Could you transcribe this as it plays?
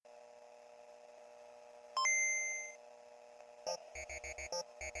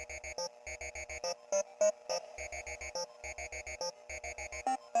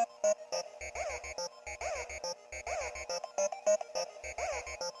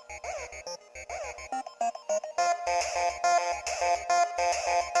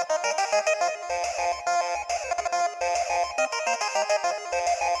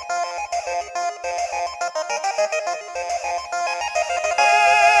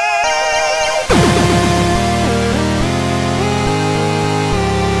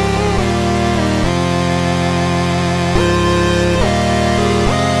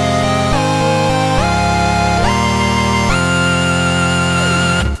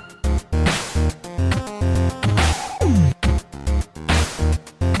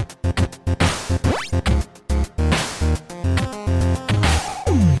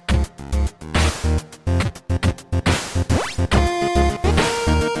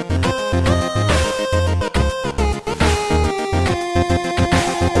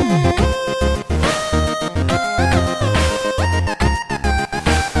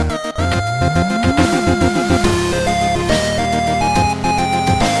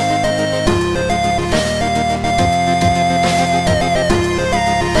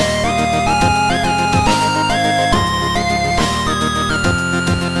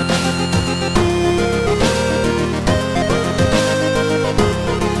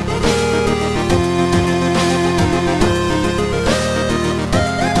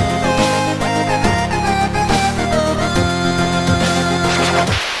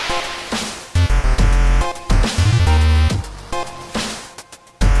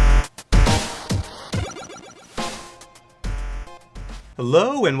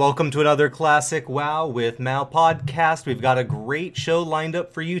Hello and welcome to another Classic WoW with Mal podcast. We've got a great show lined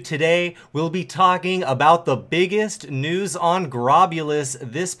up for you today. We'll be talking about the biggest news on Grobulus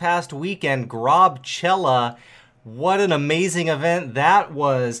this past weekend, Grobcella. What an amazing event that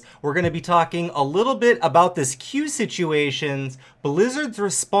was. We're going to be talking a little bit about this queue situations, Blizzard's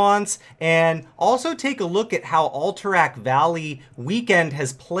response, and also take a look at how Alterac Valley weekend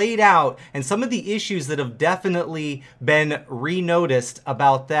has played out and some of the issues that have definitely been re-noticed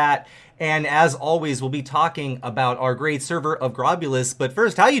about that. And as always, we'll be talking about our great server of Grobulus. But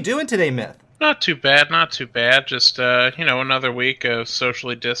first, how you doing today, Myth? Not too bad, not too bad. Just, another week of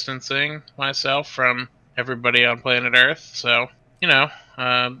socially distancing myself from everybody on planet Earth, so,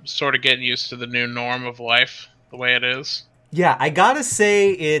 sort of getting used to the new norm of life, the way it is. Yeah, I gotta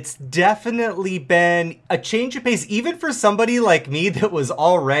say, it's definitely been a change of pace, even for somebody like me that was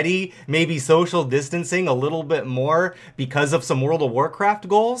already maybe social distancing a little bit more because of some World of Warcraft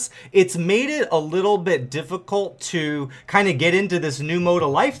goals. It's made it a little bit difficult to kind of get into this new mode of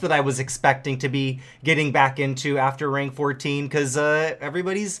life that I was expecting to be getting back into after rank 14, because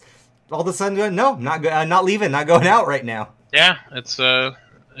everybody's all of a sudden going, no, not leaving, not going out right now. Yeah, it's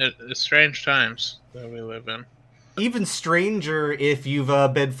strange times that we live in. Even stranger if you've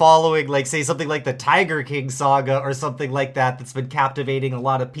been following, like, say, something like the Tiger King saga or something like that that's been captivating a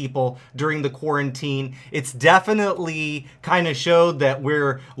lot of people during the quarantine. It's definitely kind of showed that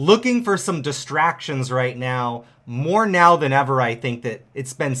we're looking for some distractions right now, more now than ever. I think that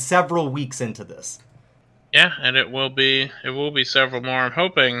it's been several weeks into this. Yeah, and it will be several more.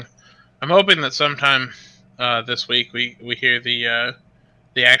 I'm hoping that sometime this week we hear the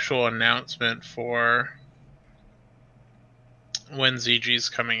actual announcement for when ZG's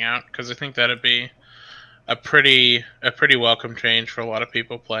coming out, because I think that'd be a pretty welcome change for a lot of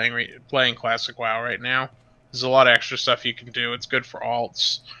people playing Classic WoW right now. There's a lot of extra stuff you can do. It's good for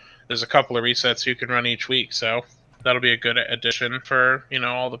alts. There's a couple of resets you can run each week, so that'll be a good addition for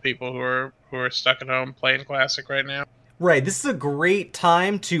all the people who are stuck at home playing Classic right now. Right, this is a great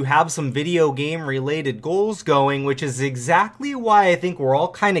time to have some video game related goals going, which is exactly why I think we're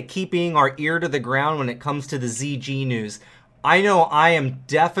all kind of keeping our ear to the ground when it comes to the ZG news. I know I am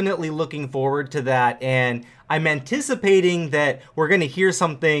definitely looking forward to that, and I'm anticipating that we're going to hear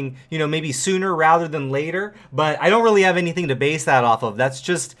something, maybe sooner rather than later, but I don't really have anything to base that off of. That's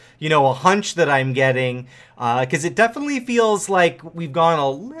just, a hunch that I'm getting, because it definitely feels like we've gone a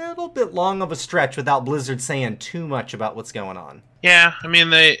little bit long of a stretch without Blizzard saying too much about what's going on. Yeah, I mean,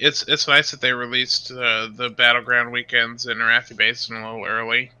 it's nice that they released the Battleground weekends in Arathi Basin a little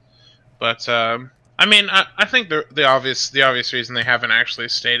early, but I think the obvious reason they haven't actually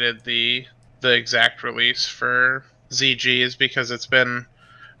stated the exact release for ZG is because it's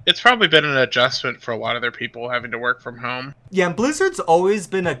probably been an adjustment for a lot of their people having to work from home. Yeah, and Blizzard's always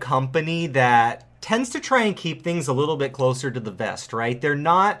been a company that tends to try and keep things a little bit closer to the vest, right? They're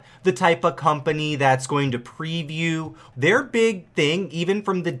not the type of company that's going to preview. Their big thing, even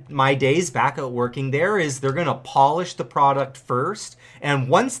from my days back at working there, is they're going to polish the product first. And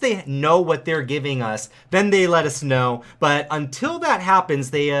once they know what they're giving us, then they let us know. But until that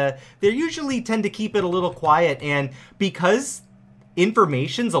happens, they usually tend to keep it a little quiet. And because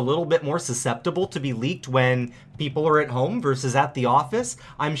information's a little bit more susceptible to be leaked when people are at home versus at the office.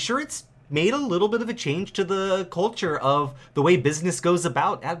 I'm sure it's made a little bit of a change to the culture of the way business goes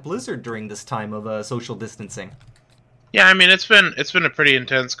about at Blizzard during this time of social distancing. Yeah, I mean, it's been a pretty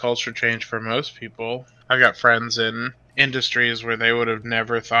intense culture change for most people. I've got friends in industries where they would have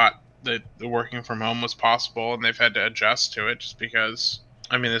never thought that the working from home was possible, and they've had to adjust to it just because,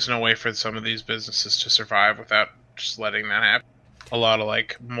 I mean, there's no way for some of these businesses to survive without just letting that happen. A lot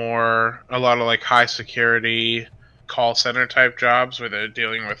of high security call center type jobs where they're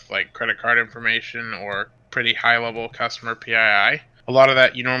dealing with like credit card information or pretty high level customer PII. A lot of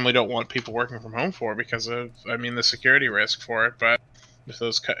that you normally don't want people working from home for because of, I mean, the security risk for it. But if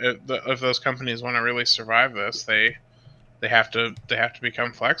those companies want to really survive this, they have to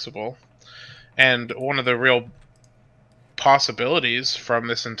become flexible. And one of the real possibilities from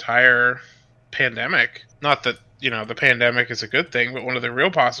this entire pandemic, not that, you know, the pandemic is a good thing, but one of the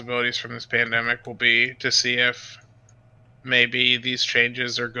real possibilities from this pandemic will be to see if maybe these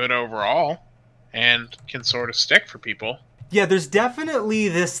changes are good overall and can sort of stick for people. Yeah, there's definitely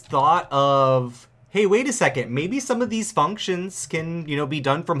this thought of, hey, wait a second, maybe some of these functions can, be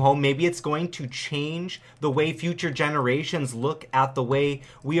done from home. Maybe it's going to change the way future generations look at the way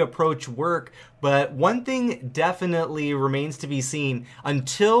we approach work. But one thing definitely remains to be seen.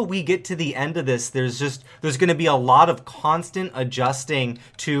 Until we get to the end of this, there's going to be a lot of constant adjusting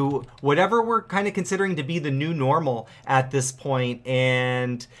to whatever we're kind of considering to be the new normal at this point.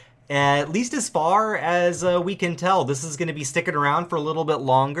 And at least as far as we can tell, this is going to be sticking around for a little bit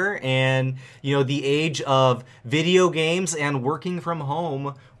longer. And, the age of video games and working from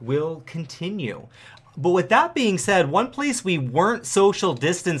home will continue. But with that being said, one place we weren't social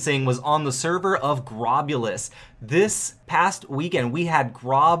distancing was on the server of Grobulus. This past weekend, we had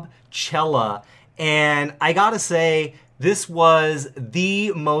Grobcella. And I gotta say, this was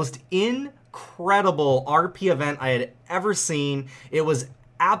the most incredible RP event I had ever seen. It was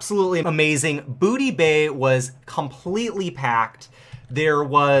absolutely amazing. Booty Bay was completely packed. There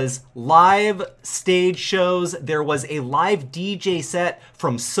was live stage shows. There was a live DJ set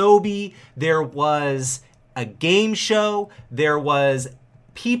from Sobi. There was a game show. There was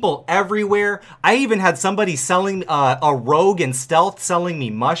people everywhere. I even had somebody selling a rogue and stealth selling me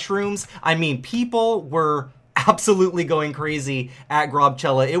mushrooms. I mean, people were absolutely going crazy at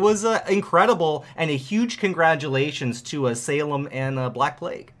Grobcella. It was incredible, and a huge congratulations to Salem and Black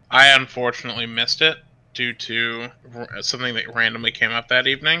Plague. I unfortunately missed it due to something that randomly came up that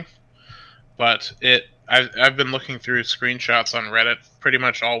evening, but I've been looking through screenshots on Reddit pretty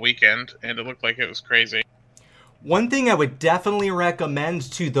much all weekend, and it looked like it was crazy. One thing I would definitely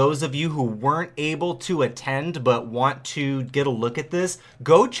recommend to those of you who weren't able to attend but want to get a look at this,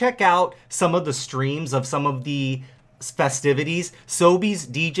 go check out some of the streams of some of the festivities. Sobi's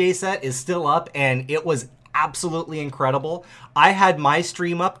DJ set is still up, and it was absolutely incredible. I had my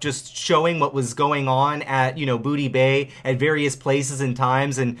stream up just showing what was going on at, Booty Bay at various places and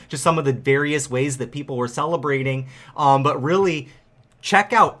times, and just some of the various ways that people were celebrating. But really,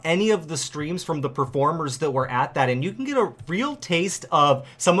 check out any of the streams from the performers that were at that, and you can get a real taste of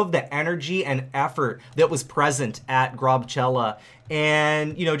some of the energy and effort that was present at Grobcella.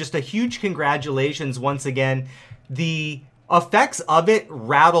 And, just a huge congratulations once again. The effects of it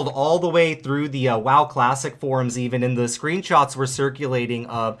rattled all the way through the WoW Classic forums even, and the screenshots were circulating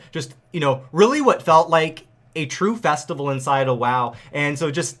of just, really what felt like a true festival inside of WoW. And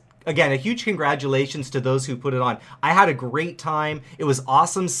so just, again, a huge congratulations to those who put it on. I had a great time. It was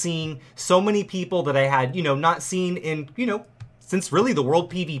awesome seeing so many people that I had, not seen in, since really the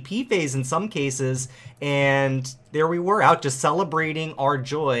World PvP phase in some cases. And there we were out just celebrating our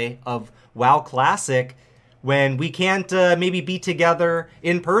joy of WoW Classic. When we can't maybe be together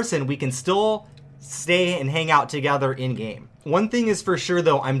in person, we can still stay and hang out together in-game. One thing is for sure,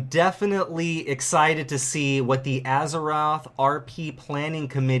 though, I'm definitely excited to see what the Azeroth RP Planning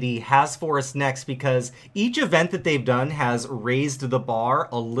Committee has for us next, because each event that they've done has raised the bar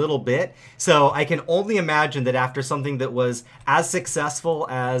a little bit. So I can only imagine that after something that was as successful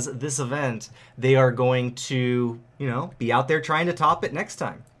as this event, they are going to, be out there trying to top it next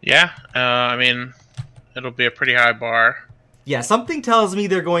time. Yeah, I mean, it'll be a pretty high bar. Yeah, something tells me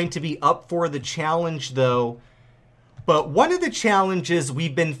they're going to be up for the challenge, though. But one of the challenges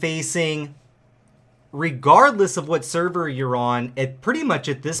we've been facing, regardless of what server you're on, it pretty much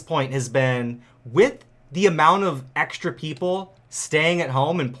at this point has been, with the amount of extra people staying at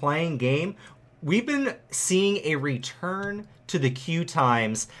home and playing game, we've been seeing a return to the queue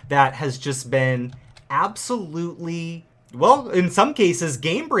times that has just been absolutely well, in some cases,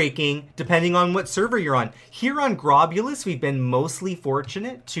 game breaking, depending on what server you're on. Here on Grobulus, we've been mostly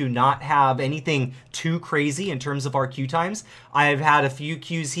fortunate to not have anything too crazy in terms of our queue times. I've had a few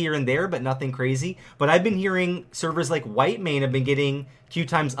queues here and there, but nothing crazy. But I've been hearing servers like Whitemane have been getting queue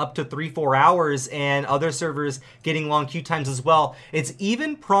times up to 3-4 hours, and other servers getting long queue times as well. It's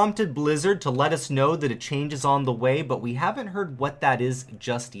even prompted Blizzard to let us know that a change is on the way, but we haven't heard what that is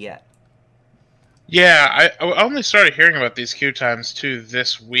just yet. Yeah, I only started hearing about these queue times too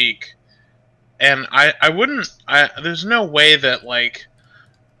this week, and there's no way that like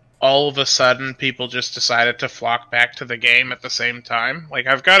all of a sudden people just decided to flock back to the game at the same time. Like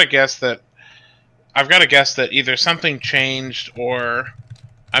I've got to guess that either something changed, or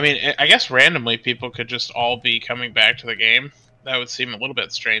I mean, I guess randomly people could just all be coming back to the game. That would seem a little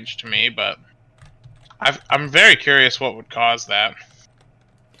bit strange to me, but I'm very curious what would cause that.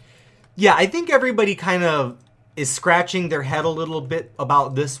 Yeah, I think everybody kind of is scratching their head a little bit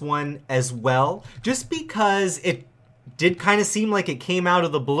about this one as well, just because it did kind of seem like it came out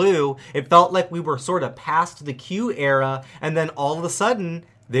of the blue. It felt like we were sort of past the queue era, and then all of a sudden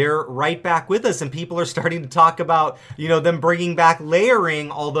they're right back with us, and people are starting to talk about, them bringing back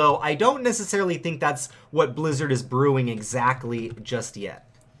layering, although I don't necessarily think that's what Blizzard is brewing exactly just yet.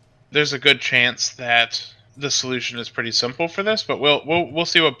 There's a good chance that the solution is pretty simple for this, but we'll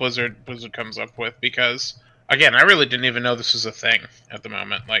see what Blizzard comes up with, because again, I really didn't even know this was a thing at the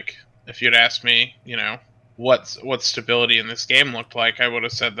moment. Like if you'd asked me, what stability in this game looked like, I would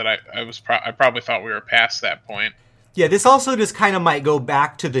have said that I probably thought we were past that point. Yeah, this also just kind of might go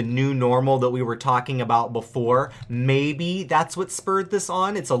back to the new normal that we were talking about before. Maybe that's what spurred this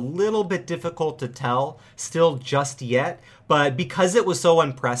on. It's a little bit difficult to tell still just yet, but because it was so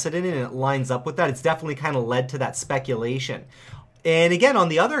unprecedented and it lines up with that, it's definitely kind of led to that speculation. And again, on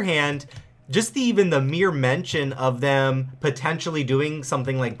the other hand, just even the mere mention of them potentially doing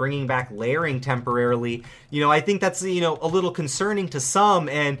something like bringing back layering temporarily, I think that's, a little concerning to some,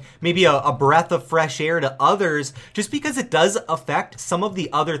 and maybe a breath of fresh air to others, just because it does affect some of the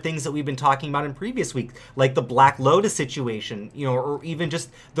other things that we've been talking about in previous weeks, like the Black Lotus situation, or even just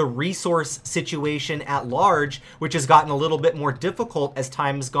the resource situation at large, which has gotten a little bit more difficult as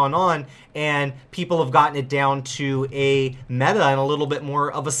time has gone on, and people have gotten it down to a meta and a little bit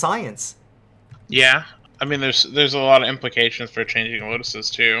more of a science. Yeah, I mean, there's a lot of implications for changing Lotuses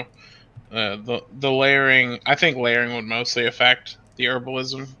too. The layering, I think layering would mostly affect the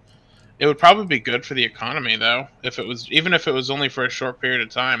herbalism. It would probably be good for the economy though, even if it was only for a short period of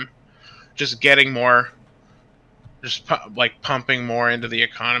time. Just getting more, pumping more into the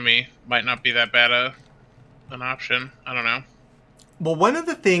economy might not be that bad an option. I don't know. Well, one of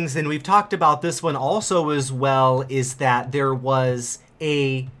the things, and we've talked about this one also as well, is that there was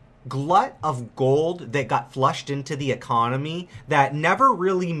a glut of gold that got flushed into the economy that never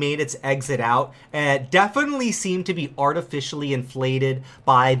really made its exit out. It definitely seemed to be artificially inflated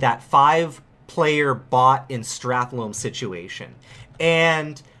by that 5-player bot in Strathlome situation.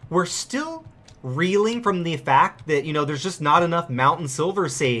 And we're still reeling from the fact that, there's just not enough Mountain Silver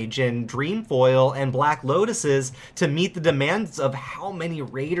Sage and Dreamfoil and Black Lotuses to meet the demands of how many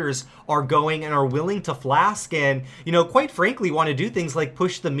raiders are going and are willing to flask and, quite frankly, want to do things like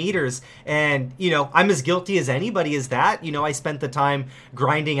push the meters. And, I'm as guilty as anybody as that. I spent the time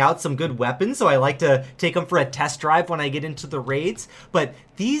grinding out some good weapons, so I like to take them for a test drive when I get into the raids. But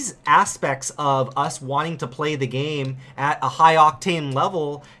these aspects of us wanting to play the game at a high octane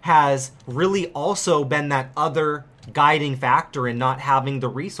level has really also been that other guiding factor in not having the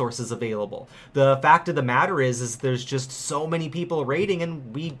resources available. The fact of the matter is there's just so many people raiding,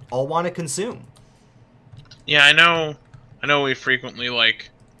 and we all want to consume. Yeah, I know we frequently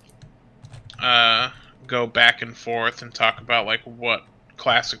go back and forth and talk about what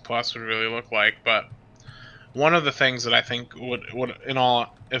Classic Plus would really look like, but one of the things that I think would in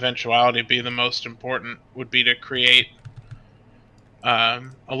all eventuality be the most important would be to create a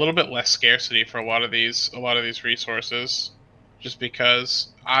little bit less scarcity for a lot of these resources, just because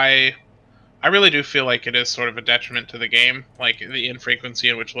I really do feel like it is sort of a detriment to the game, like the infrequency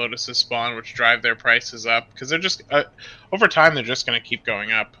in which Lotuses spawn, which drive their prices up, because they're just over time they're just going to keep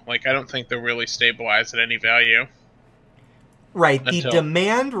going up. I don't think they're really stabilized at any value. Right. The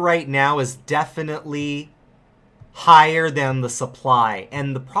demand right now is definitely higher than the supply.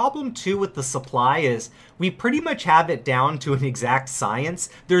 And the problem too with the supply is we pretty much have it down to an exact science.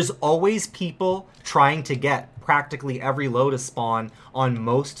 There's always people trying to get practically every Lotus spawn on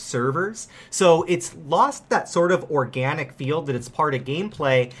most servers. So it's lost that sort of organic feel that it's part of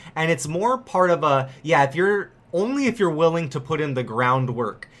gameplay, and it's more part of if you're only if you're willing to put in the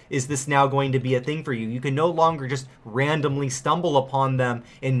groundwork is this now going to be a thing for you. You can no longer just randomly stumble upon them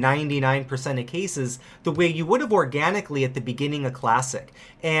in 99% of cases the way you would have organically at the beginning of Classic.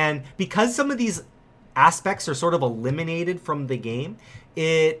 And because some of these aspects are sort of eliminated from the game,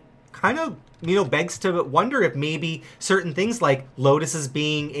 it kind of, begs to wonder if maybe certain things like Lotuses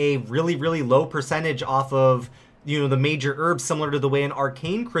being a really, really low percentage off of the major herbs, similar to the way an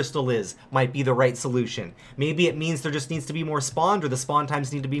arcane crystal is, might be the right solution. Maybe it means there just needs to be more spawned, or the spawn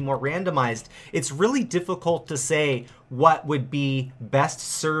times need to be more randomized. It's really difficult to say what would be best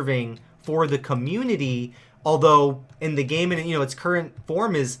serving for the community, although in the game, and its current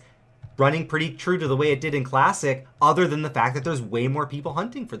form is running pretty true to the way it did in Classic, other than the fact that there's way more people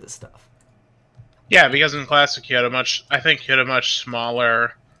hunting for this stuff. Yeah, because in Classic you had a much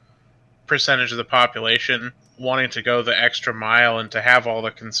smaller percentage of the population wanting to go the extra mile and to have all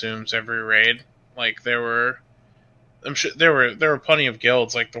the consumes every raid. Like I'm sure there were plenty of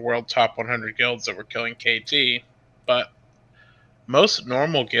guilds, like the world top 100 guilds, that were killing KT, but most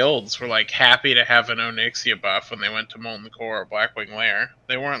normal guilds were like happy to have an Onyxia buff when they went to Molten Core or Blackwing Lair.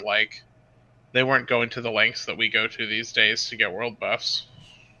 They weren't going to the lengths that we go to these days to get world buffs.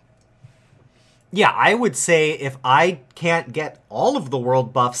 Yeah, I would say if I can't get all of the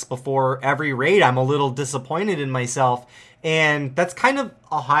world buffs before every raid, I'm a little disappointed in myself. And that's kind of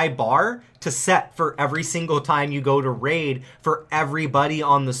a high bar to set for every single time you go to raid for everybody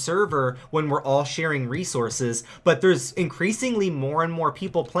on the server when we're all sharing resources. But there's increasingly more and more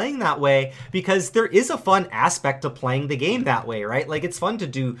people playing that way because there is a fun aspect to playing the game that way, right? Like, it's fun to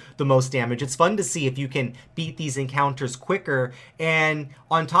do the most damage. It's fun to see if you can beat these encounters quicker. And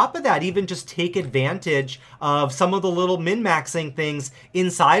on top of that, even just take advantage of some of the little min-maxing things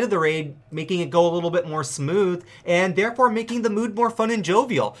inside of the raid, making it go a little bit more smooth, and therefore making the mood more fun and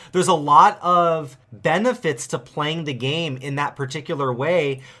jovial. There's a lot of benefits to playing the game in that particular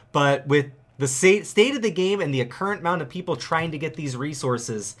way, but with the state of the game and the current amount of people trying to get these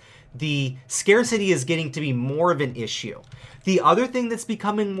resources, the scarcity is getting to be more of an issue. The other thing that's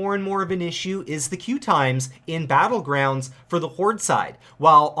becoming more and more of an issue is the queue times in Battlegrounds for the Horde side.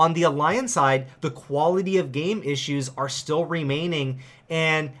 While on the Alliance side, the quality of game issues are still remaining,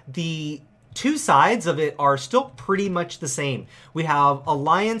 and the two sides of it are still pretty much the same. We have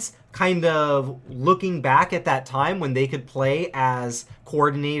Alliance kind of looking back at that time when they could play as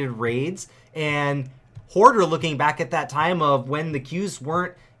coordinated raids, and Horde are looking back at that time of when the queues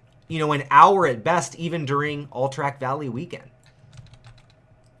weren't, an hour at best, even during Alterac Valley weekend.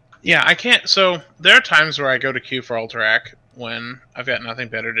 Yeah, I can't. So there are times where I go to queue for Alterac when I've got nothing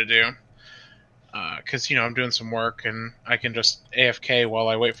better to do. Because, I'm doing some work and I can just AFK while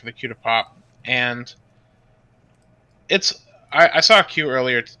I wait for the queue to pop. And I saw a queue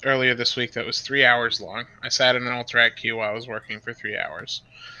earlier this week that was 3 hours long. I sat in an Alterac queue while I was working for 3 hours.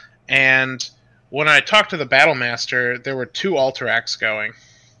 And when I talked to the Battle Master, there were 2 Alteracs going.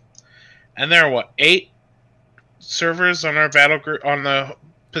 And there are, 8 servers on our battle group, on the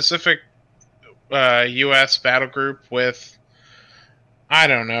Pacific US battle group with, I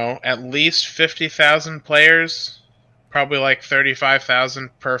don't know, at least 50,000 players, probably like 35,000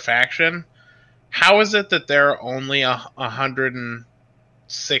 per faction. How is it that there are only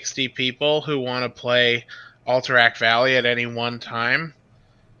 160 people who want to play Alterac Valley at any one time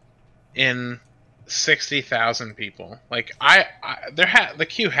in 60,000 people? Like, the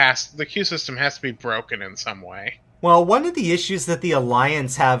queue system has to be broken in some way. Well, one of the issues that the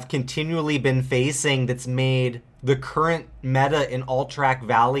Alliance have continually been facing that's made the current meta in Alterac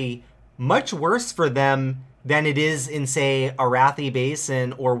Valley much worse for them than it is in, say, Arathi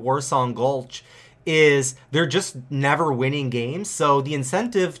Basin or Warsong Gulch is they're just never winning games. So the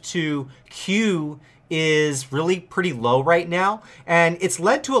incentive to queue is really pretty low right now, and it's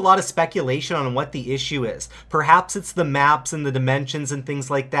led to a lot of speculation on what the issue is. Perhaps it's the maps and the dimensions and things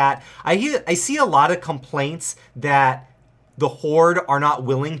like that. I see a lot of complaints that the Horde are not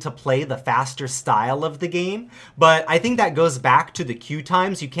willing to play the faster style of the game, but I think that goes back to the queue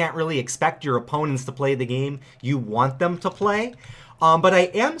times. You can't really expect your opponents to play the game you want them to play. But I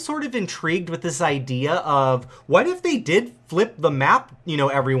am sort of intrigued with this idea of what if they did flip the map,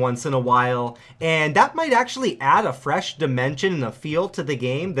 every once in a while, and that might actually add a fresh dimension and a feel to the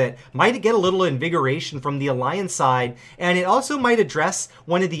game that might get a little invigoration from the Alliance side, and it also might address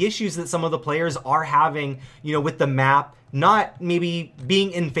one of the issues that some of the players are having, with the map not maybe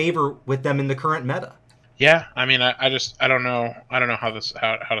being in favor with them in the current meta. Yeah, I mean, I don't know how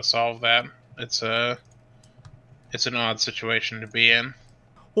to solve that. It's an odd situation to be in.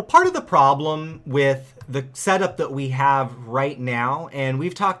 Well, part of the problem with the setup that we have right now, and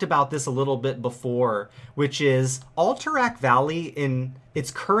we've talked about this a little bit before, which is Alterac Valley in its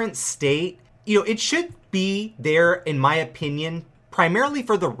current state, it should be there, in my opinion, primarily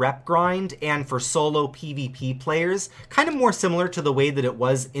for the rep grind and for solo PvP players, kind of more similar to the way that it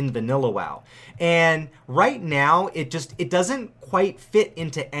was in Vanilla WoW. And right now, it doesn't quite fit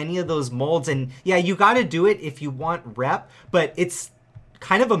into any of those molds. And yeah, you got to do it if you want rep, but it's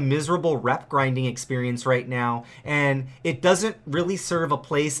kind of a miserable rep grinding experience right now, and it doesn't really serve a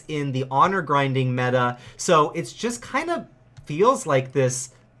place in the honor grinding meta. So it's just kind of feels like this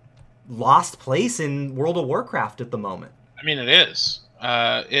lost place in World of Warcraft at the moment. I mean, it is.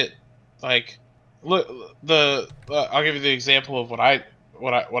 I'll give you the example of what I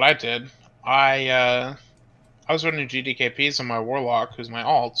did. I was running GDKPs on my Warlock, who's my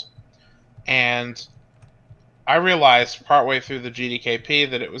alt, and I realized partway through the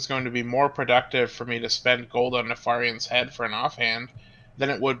GDKP that it was going to be more productive for me to spend gold on Nefarian's head for an offhand than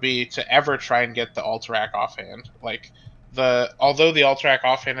it would be to ever try and get the Alterac offhand. Although the Alterac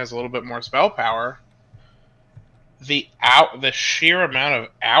offhand has a little bit more spell power, the sheer amount of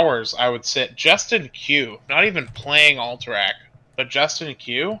hours I would sit just in queue, not even playing Alterac, but just in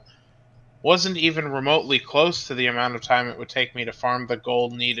queue, wasn't even remotely close to the amount of time it would take me to farm the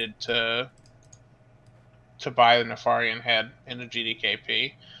gold needed to buy the Nefarian head in a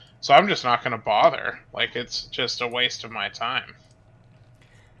GDKP. So I'm just not going to bother. It's just a waste of my time.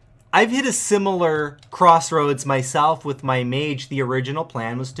 I've hit a similar crossroads myself with my mage. The original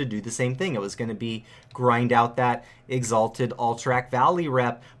plan was to do the same thing. It was going to be grind out that exalted Alterac Valley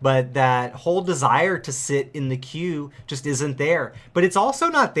rep, but that whole desire to sit in the queue just isn't there. But it's also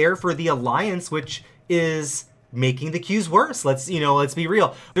not there for the Alliance, which is making the queues worse. Let's be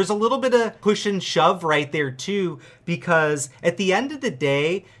real. There's a little bit of push and shove right there too, because at the end of the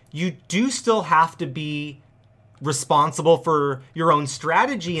day, you do still have to be responsible for your own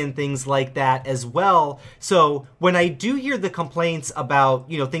strategy and things like that as well. So when I do hear the complaints about,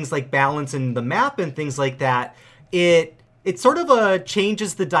 things like balance in the map and things like that, it sort of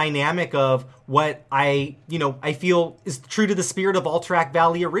changes the dynamic of what I feel is true to the spirit of Alterac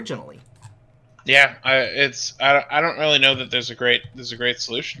Valley originally. Yeah, I don't really know that there's a great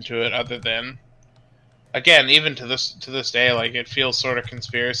solution to it other than, again, even to this day, it feels sort of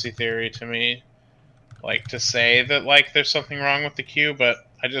conspiracy theory to me, to say that there's something wrong with the queue, but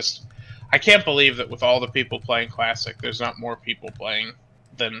I can't believe that with all the people playing Classic, there's not more people playing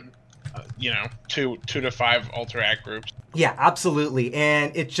than 2 to 5 Alterac groups. Yeah, absolutely,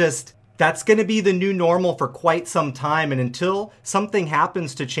 and that's going to be the new normal for quite some time. And until something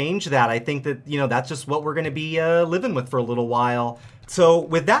happens to change that, I think that, that's just what we're going to be living with for a little while. So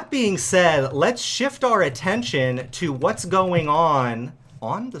with that being said, let's shift our attention to what's going on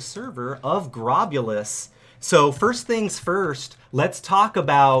the server of Grobulus. So first things first, let's talk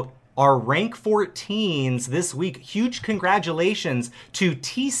about our rank 14s this week. Huge congratulations to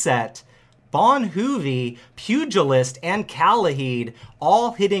T-Set, Bon Hoovy, Pugilist, and Kalahid,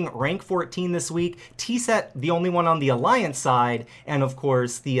 all hitting rank 14 this week. T-Set, the only one on the Alliance side, and of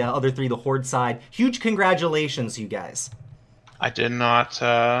course the other three, the Horde side. Huge congratulations, you guys. I did not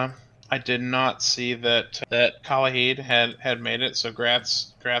see that Kalahid had made it, so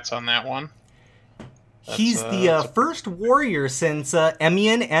grats on that one. He's the first warrior since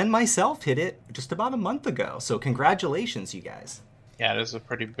Emian and myself hit it just about a month ago. So congratulations, you guys. Yeah, it is a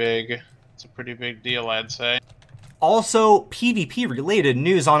pretty big deal, I'd say. Also, PvP related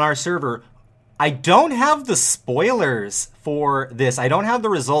news on our server. I don't have the spoilers for this. I don't have the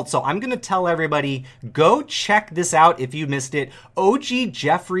results, so I'm going to tell everybody, go check this out if you missed it. OG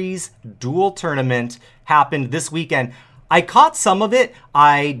Jeffries Duel Tournament happened this weekend. I caught some of it.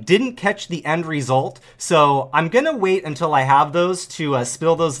 I didn't catch the end result, so I'm going to wait until I have those to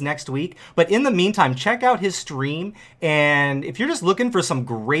spill those next week. But in the meantime, check out his stream, and if you're just looking for some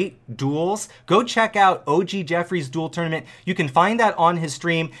great duels, go check out OG Jeffries Duel Tournament. You can find that on his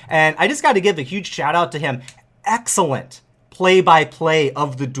stream, and I just got to give a huge shout out to him. Excellent play-by-play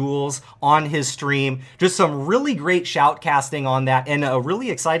of the duels on his stream. Just some really great shoutcasting on that, and a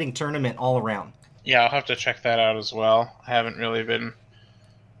really exciting tournament all around. Yeah, I'll have to check that out as well. I haven't really been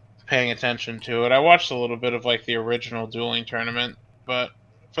paying attention to it. I watched a little bit of the original dueling tournament, but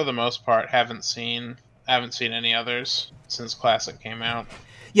for the most part, haven't seen any others since Classic came out.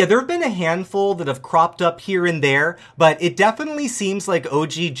 Yeah, there have been a handful that have cropped up here and there, but it definitely seems like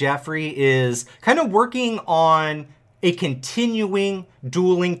OG Jeffrey is kind of working on a continuing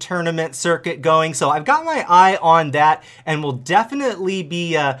dueling tournament circuit going. So I've got my eye on that, and we'll definitely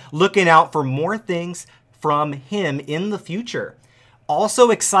be looking out for more things from him in the future.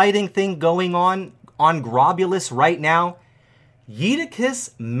 also exciting thing going on Grobulus right now,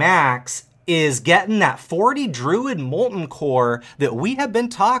 Yidicus Max is getting that 40 Druid Molten Core that we have been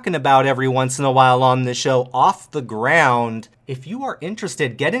talking about every once in a while on the show off the ground. If you are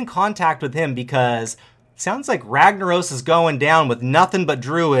interested, get in contact with him because it sounds like Ragnaros is going down with nothing but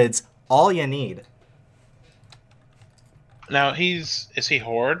Druids, all you need. Now, is he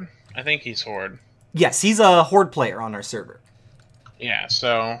Horde? I think he's Horde. Yes, he's a Horde player on our server. Yeah,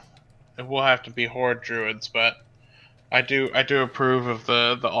 so it will have to be Horde Druids, but I do approve of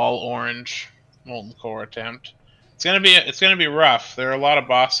the all orange Molten Core attempt. It's gonna be rough. There are a lot of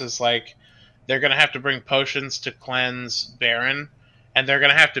bosses, like they're gonna have to bring potions to cleanse Baron, and they're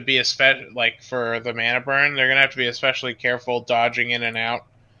gonna have to be for the mana burn. They're gonna have to be especially careful dodging in and out,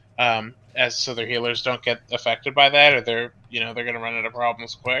 so their healers don't get affected by that, or they're gonna run into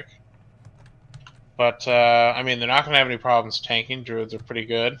problems quick. But I mean, they're not gonna have any problems tanking. Druids are pretty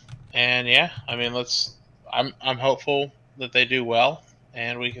good, and yeah, I mean, I'm hopeful that they do well,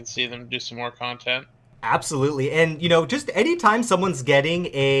 and we can see them do some more content. Absolutely. And, just anytime someone's getting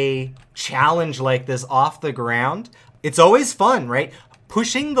a challenge like this off the ground, it's always fun, right?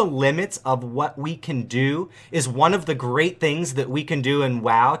 Pushing the limits of what we can do is one of the great things that we can do in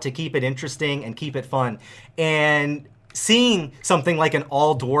WoW to keep it interesting and keep it fun. And seeing something like an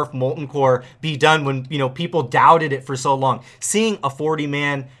all-dwarf Molten Core be done when, people doubted it for so long, seeing a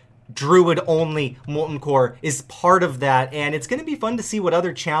 40-man Druid-only Molten Core is part of that, and it's going to be fun to see what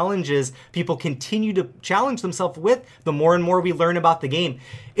other challenges people continue to challenge themselves with the more and more we learn about the game.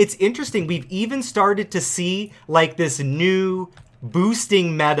 It's interesting, we've even started to see like this new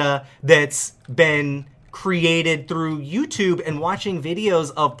boosting meta that's been created through YouTube and watching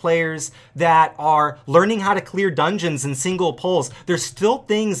videos of players that are learning how to clear dungeons in single pulls. There's still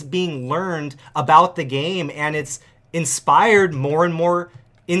things being learned about the game, and it's inspired more and more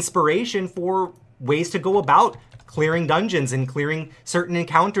inspiration for ways to go about clearing dungeons and clearing certain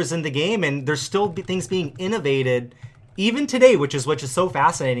encounters in the game, and there's still things being innovated even today, which is so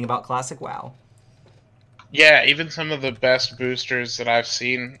fascinating about Classic WoW. Yeah, even some of the best boosters that I've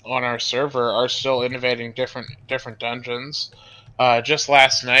seen on our server are still innovating different dungeons. Just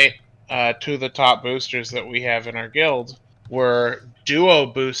last night, two of the top boosters that we have in our guild were duo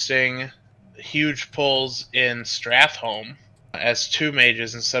boosting huge pulls in Stratholme as two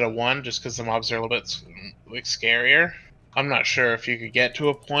mages instead of one, just because the mobs are a little bit scarier. I'm not sure if you could get to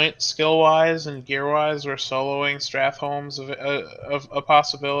a point skill-wise and gear-wise where soloing Stratholme's of a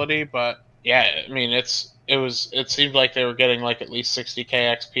possibility, but yeah, I mean, it seemed like they were getting like at least 60k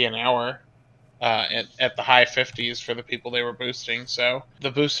XP an hour at the high 50s for the people they were boosting. So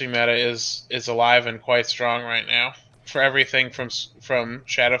the boosting meta is alive and quite strong right now for everything from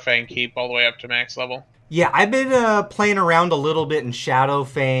Shadowfang Keep all the way up to max level. Yeah, I've been playing around a little bit in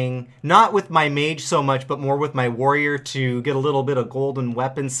Shadowfang, not with my mage so much, but more with my warrior to get a little bit of golden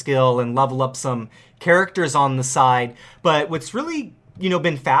weapon skill and level up some characters on the side. But what's really,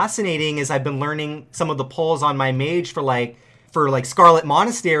 been fascinating is I've been learning some of the pulls on my mage for Scarlet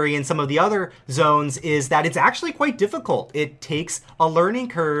Monastery and some of the other zones, is that it's actually quite difficult. It takes a learning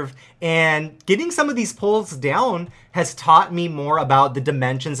curve, and getting some of these pulls down has taught me more about the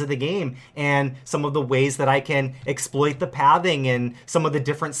dimensions of the game and some of the ways that I can exploit the pathing and some of the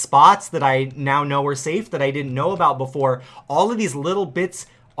different spots that I now know are safe that I didn't know about before. All of these little bits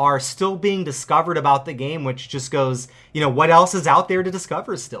are still being discovered about the game, which just goes, what else is out there to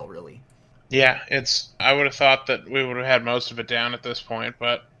discover still, really. Yeah, I would have thought that we would have had most of it down at this point,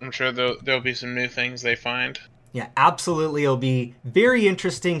 but I'm sure there'll be some new things they find. Yeah, absolutely. It'll be very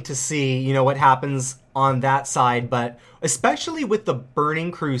interesting to see, what happens on that side, but especially with the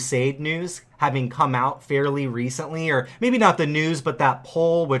Burning Crusade news having come out fairly recently, or maybe not the news, but that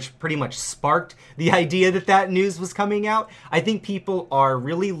poll, which pretty much sparked the idea that news was coming out. I think people are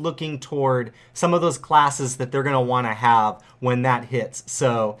really looking toward some of those classes that they're going to want to have when that hits.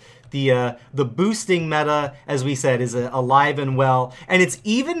 So the boosting meta, as we said, is alive and well. And it's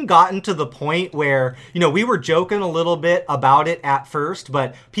even gotten to the point where, we were joking a little bit about it at first,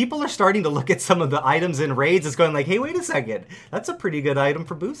 but people are starting to look at some of the items in raids as going like, hey, wait a second, that's a pretty good item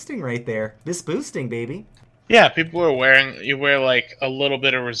for boosting right there. This boosting, baby. Yeah, people are you wear like a little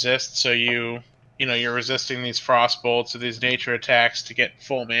bit of resist, so you're resisting these frost bolts or these nature attacks to get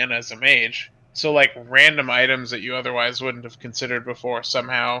full mana as a mage. So, like, random items that you otherwise wouldn't have considered before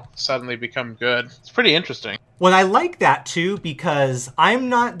somehow suddenly become good. It's pretty interesting. Well, I like that, too, because I'm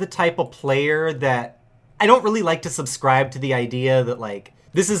not the type of player that... I don't really like to subscribe to the idea that, like,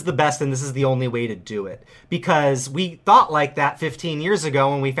 this is the best and this is the only way to do it. Because we thought like that 15 years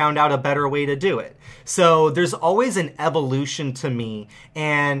ago and we found out a better way to do it. So there's always an evolution to me,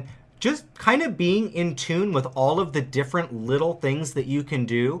 and just kind of being in tune with all of the different little things that you can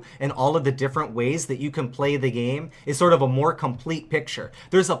do and all of the different ways that you can play the game is sort of a more complete picture.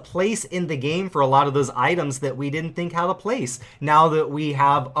 There's a place in the game for a lot of those items that we didn't think had a place, now that we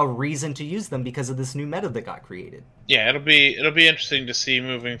have a reason to use them because of this new meta that got created. Yeah, it'll be interesting to see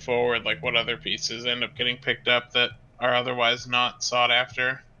moving forward, like what other pieces end up getting picked up that are otherwise not sought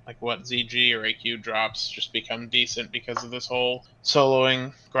after. Like what ZG or AQ drops just become decent because of this whole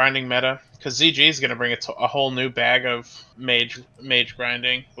soloing grinding meta. Because ZG is going to bring a whole new bag of mage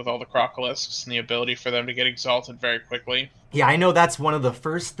grinding with all the Crocolisks and the ability for them to get exalted very quickly. Yeah, I know that's one of the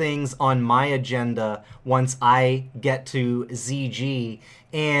first things on my agenda once I get to ZG,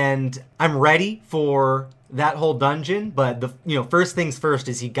 and I'm ready for that whole dungeon. But the first things first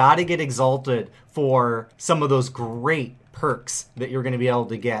is you got to get exalted for some of those great perks that you're going to be able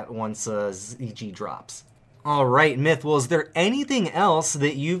to get once ZG drops. All right, Myth. Well, is there anything else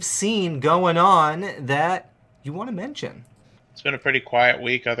that you've seen going on that you want to mention? It's been a pretty quiet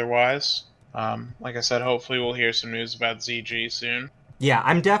week otherwise. Like I said, hopefully we'll hear some news about ZG soon. Yeah,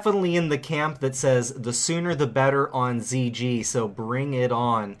 I'm definitely in the camp that says the sooner the better on ZG, so bring it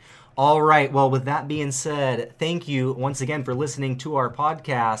on. All right, well, with that being said, thank you once again for listening to our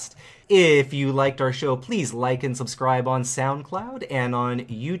podcast. If you liked our show, please like and subscribe on SoundCloud and on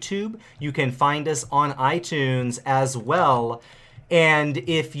YouTube. You can find us on iTunes as well. And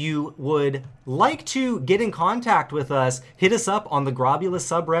if you would like to get in contact with us, hit us up on the Grobulus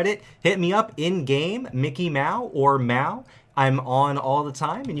subreddit. Hit me up in-game, Mickey Mao or Mao. I'm on all the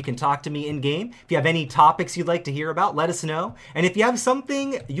time, and you can talk to me in-game. If you have any topics you'd like to hear about, let us know. And if you have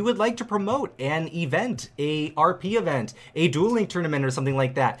something you would like to promote, an event, a RP event, a Duel Link tournament or something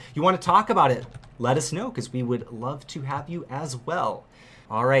like that, you want to talk about it, let us know, because we would love to have you as well.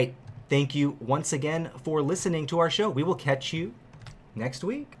 All right, thank you once again for listening to our show. We will catch you next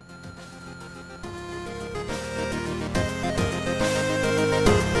week.